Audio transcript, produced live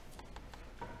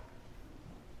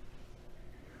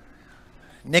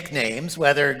Nicknames,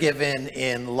 whether given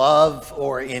in love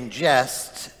or in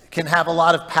jest, can have a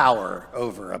lot of power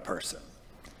over a person.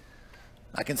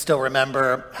 I can still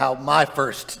remember how my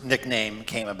first nickname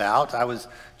came about. I was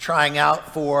trying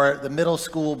out for the middle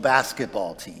school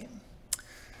basketball team.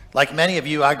 Like many of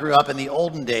you, I grew up in the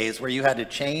olden days where you had to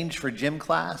change for gym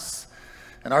class,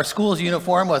 and our school's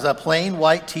uniform was a plain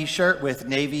white t-shirt with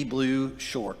navy blue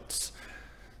shorts.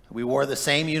 We wore the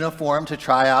same uniform to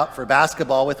try out for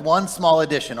basketball with one small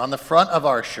addition. On the front of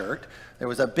our shirt, there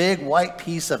was a big white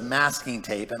piece of masking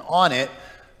tape, and on it,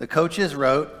 the coaches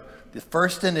wrote the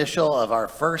first initial of our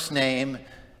first name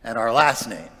and our last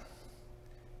name.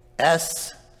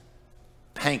 S.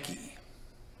 Panky.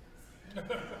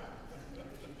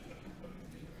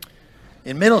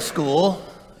 In middle school,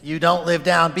 you don't live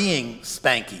down being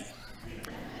Spanky.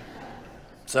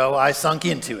 So I sunk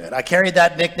into it. I carried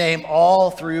that nickname all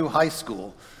through high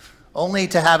school, only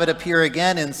to have it appear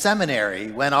again in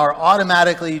seminary when our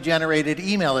automatically generated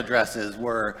email addresses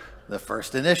were the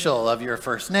first initial of your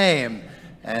first name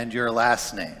and your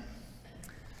last name.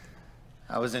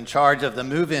 I was in charge of the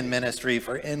move-in ministry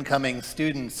for incoming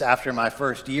students after my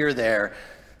first year there.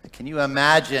 Can you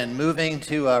imagine moving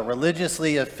to a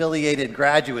religiously affiliated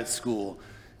graduate school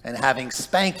and having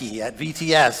Spanky at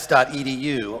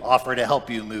vts.edu offer to help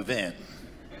you move in?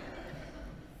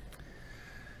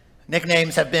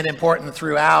 Nicknames have been important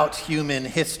throughout human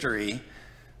history.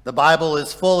 The Bible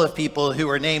is full of people who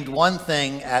were named one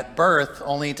thing at birth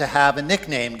only to have a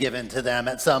nickname given to them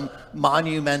at some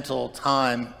monumental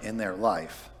time in their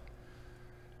life.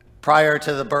 Prior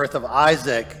to the birth of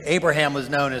Isaac, Abraham was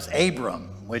known as Abram,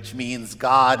 which means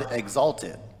God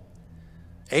exalted.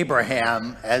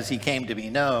 Abraham, as he came to be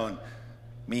known,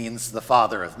 means the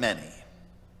father of many.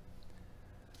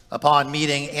 Upon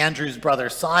meeting Andrew's brother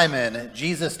Simon,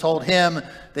 Jesus told him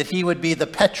that he would be the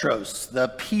Petros, the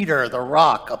Peter, the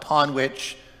rock upon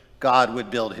which God would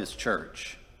build his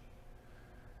church.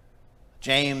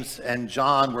 James and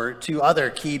John were two other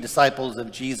key disciples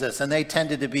of Jesus, and they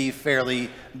tended to be fairly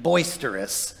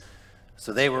boisterous,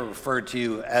 so they were referred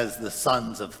to as the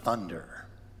sons of thunder.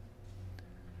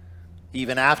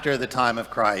 Even after the time of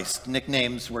Christ,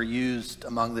 nicknames were used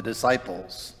among the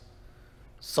disciples.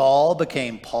 Saul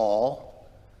became Paul,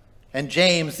 and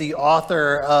James, the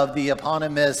author of the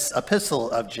eponymous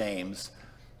Epistle of James,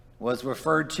 was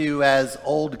referred to as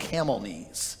Old Camel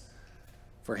Knees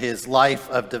for his life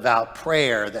of devout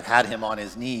prayer that had him on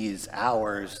his knees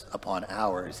hours upon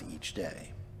hours each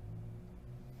day.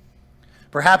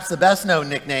 Perhaps the best-known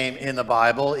nickname in the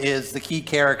Bible is the key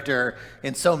character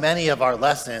in so many of our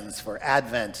lessons for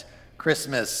Advent,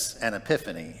 Christmas, and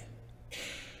Epiphany.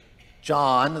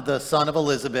 John, the son of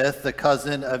Elizabeth, the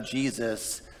cousin of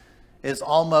Jesus, is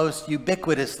almost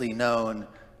ubiquitously known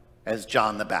as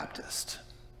John the Baptist.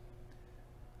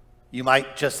 You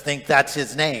might just think that's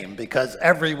his name because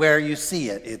everywhere you see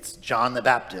it, it's John the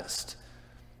Baptist.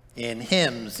 In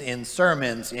hymns, in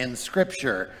sermons, in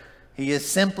scripture, he is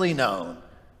simply known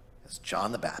as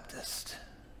John the Baptist,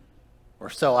 or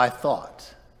so I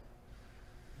thought.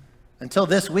 Until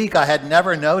this week, I had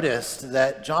never noticed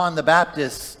that John the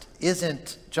Baptist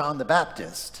isn't John the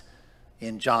Baptist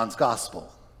in John's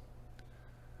gospel.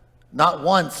 Not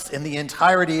once in the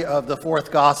entirety of the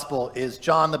fourth gospel is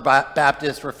John the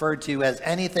Baptist referred to as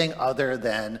anything other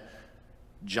than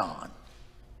John.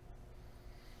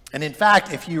 And in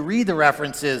fact, if you read the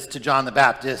references to John the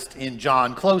Baptist in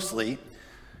John closely,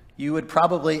 you would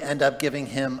probably end up giving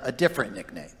him a different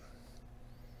nickname.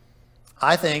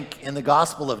 I think in the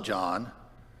Gospel of John,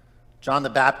 John the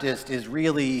Baptist is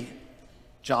really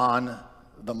John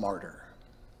the Martyr.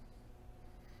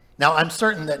 Now, I'm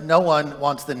certain that no one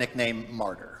wants the nickname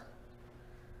Martyr.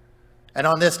 And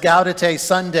on this Gaudete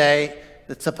Sunday,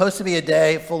 it's supposed to be a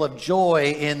day full of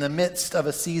joy in the midst of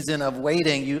a season of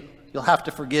waiting, you'll have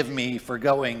to forgive me for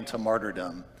going to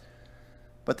martyrdom.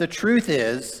 But the truth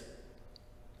is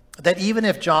that even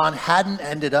if John hadn't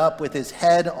ended up with his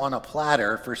head on a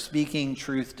platter for speaking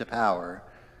truth to power,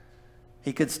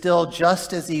 he could still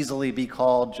just as easily be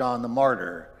called John the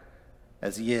Martyr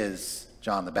as he is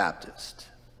John the Baptist.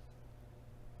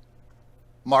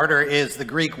 Martyr is the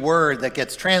Greek word that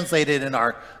gets translated in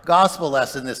our gospel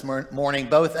lesson this morning,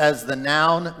 both as the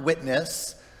noun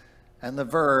witness and the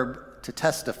verb to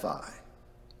testify.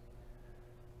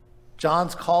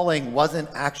 John's calling wasn't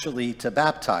actually to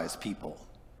baptize people.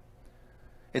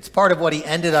 It's part of what he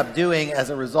ended up doing as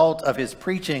a result of his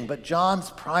preaching, but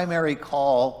John's primary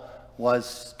call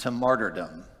was to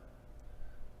martyrdom,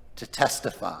 to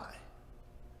testify,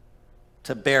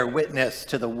 to bear witness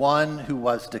to the one who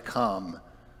was to come,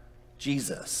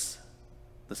 Jesus,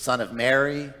 the son of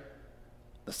Mary,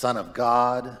 the the Son of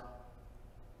God,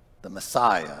 the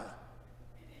Messiah,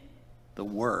 the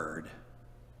Word,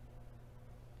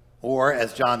 or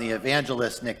as John the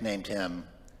Evangelist nicknamed him,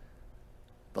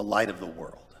 the light of the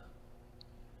world.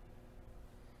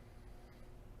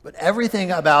 But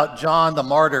everything about John the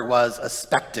Martyr was a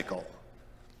spectacle.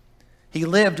 He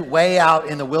lived way out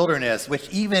in the wilderness, which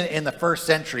even in the first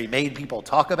century made people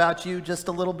talk about you just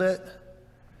a little bit.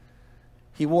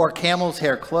 He wore camel's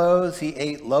hair clothes. He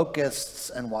ate locusts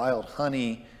and wild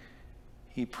honey.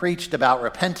 He preached about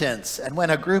repentance. And when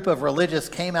a group of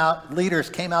religious leaders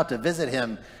came out to visit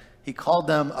him, he called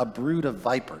them a brood of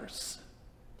vipers.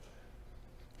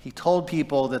 He told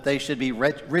people that they should be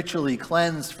ritually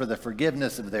cleansed for the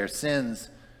forgiveness of their sins.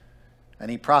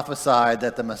 And he prophesied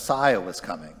that the Messiah was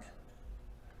coming.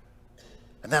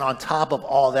 And then on top of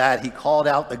all that, he called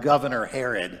out the governor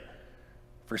Herod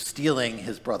for stealing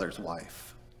his brother's wife.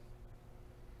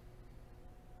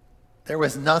 There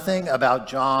was nothing about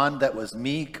John that was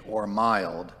meek or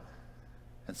mild,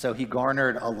 and so he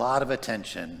garnered a lot of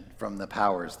attention from the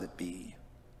powers that be.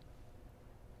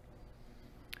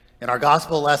 In our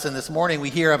gospel lesson this morning,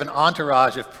 we hear of an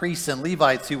entourage of priests and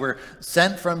Levites who were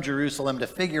sent from Jerusalem to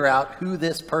figure out who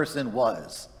this person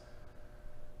was.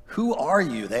 "Who are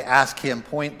you?" they ask him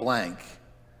point blank.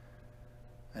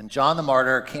 And John the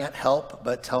Martyr can't help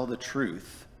but tell the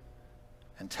truth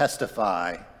and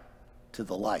testify to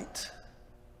the light.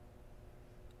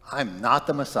 I'm not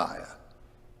the Messiah.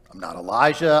 I'm not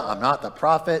Elijah. I'm not the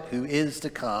prophet who is to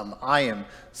come. I am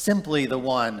simply the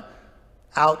one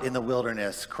out in the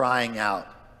wilderness crying out,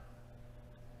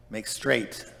 "Make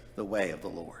straight the way of the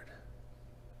Lord."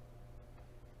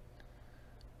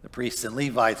 The priests and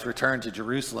Levites returned to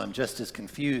Jerusalem just as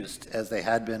confused as they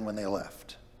had been when they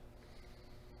left.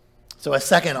 So a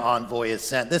second envoy is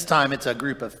sent. This time it's a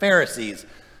group of Pharisees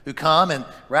who come, and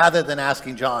rather than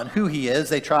asking John who he is,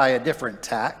 they try a different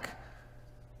tack.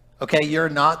 Okay, you're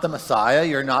not the Messiah,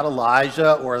 you're not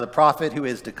Elijah or the prophet who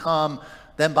is to come.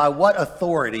 Then by what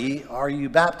authority are you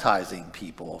baptizing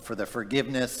people for the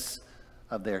forgiveness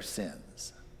of their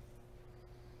sins?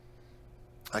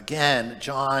 Again,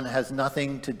 John has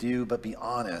nothing to do but be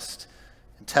honest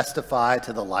and testify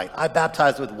to the light. I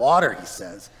baptize with water, he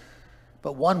says,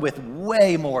 but one with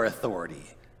way more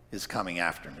authority is coming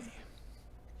after me.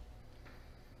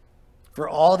 For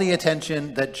all the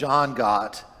attention that John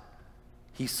got,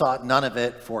 he sought none of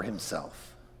it for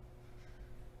himself.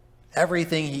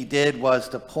 Everything he did was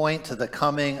to point to the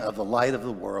coming of the light of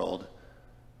the world,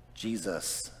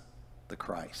 Jesus the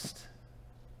Christ.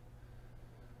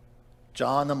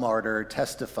 John the Martyr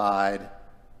testified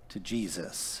to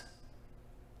Jesus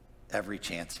every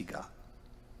chance he got.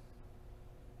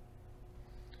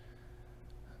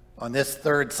 On this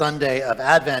third Sunday of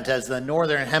Advent, as the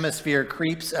northern hemisphere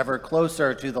creeps ever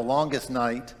closer to the longest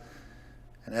night,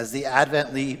 and as the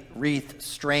Advent wreath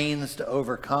strains to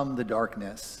overcome the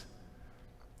darkness,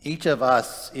 each of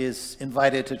us is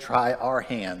invited to try our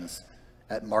hands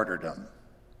at martyrdom,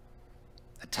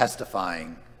 at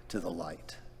testifying to the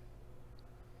light.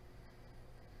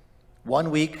 1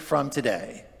 week from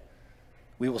today,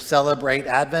 we will celebrate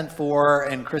Advent 4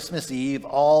 and Christmas Eve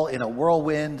all in a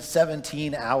whirlwind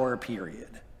 17-hour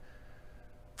period.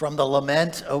 From the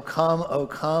lament, O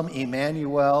come,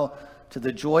 Emmanuel, to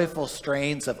the joyful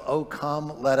strains of O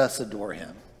come, let us adore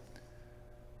him.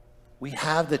 We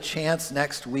have the chance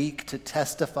next week to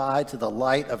testify to the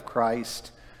light of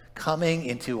Christ coming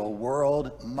into a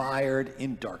world mired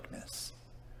in darkness.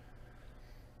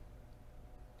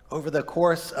 Over the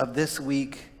course of this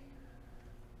week,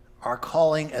 our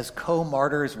calling as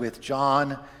co-martyrs with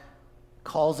John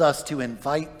calls us to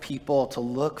invite people to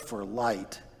look for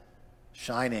light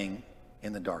shining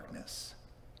in the darkness.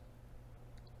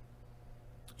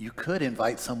 You could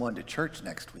invite someone to church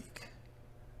next week.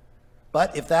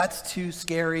 But if that's too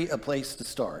scary a place to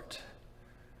start,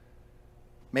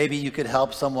 maybe you could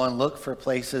help someone look for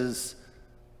places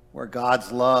where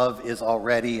God's love is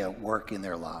already at work in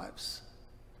their lives.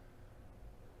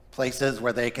 Places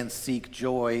where they can seek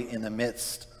joy in the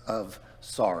midst of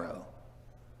sorrow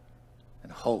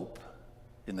and hope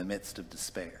in the midst of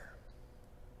despair.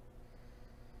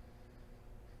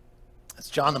 As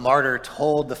John the Martyr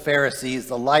told the Pharisees,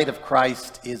 the light of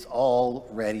Christ is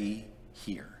already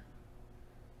here,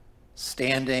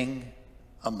 standing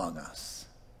among us.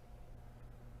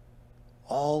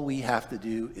 All we have to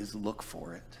do is look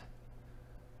for it.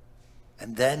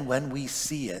 And then when we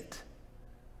see it,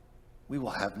 we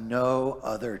will have no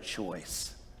other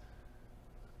choice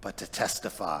but to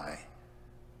testify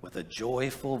with a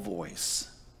joyful voice.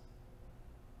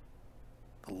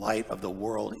 The light of the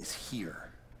world is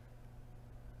here.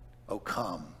 Oh,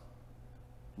 come,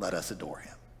 Let us adore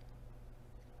him.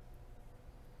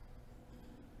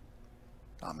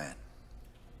 Amen.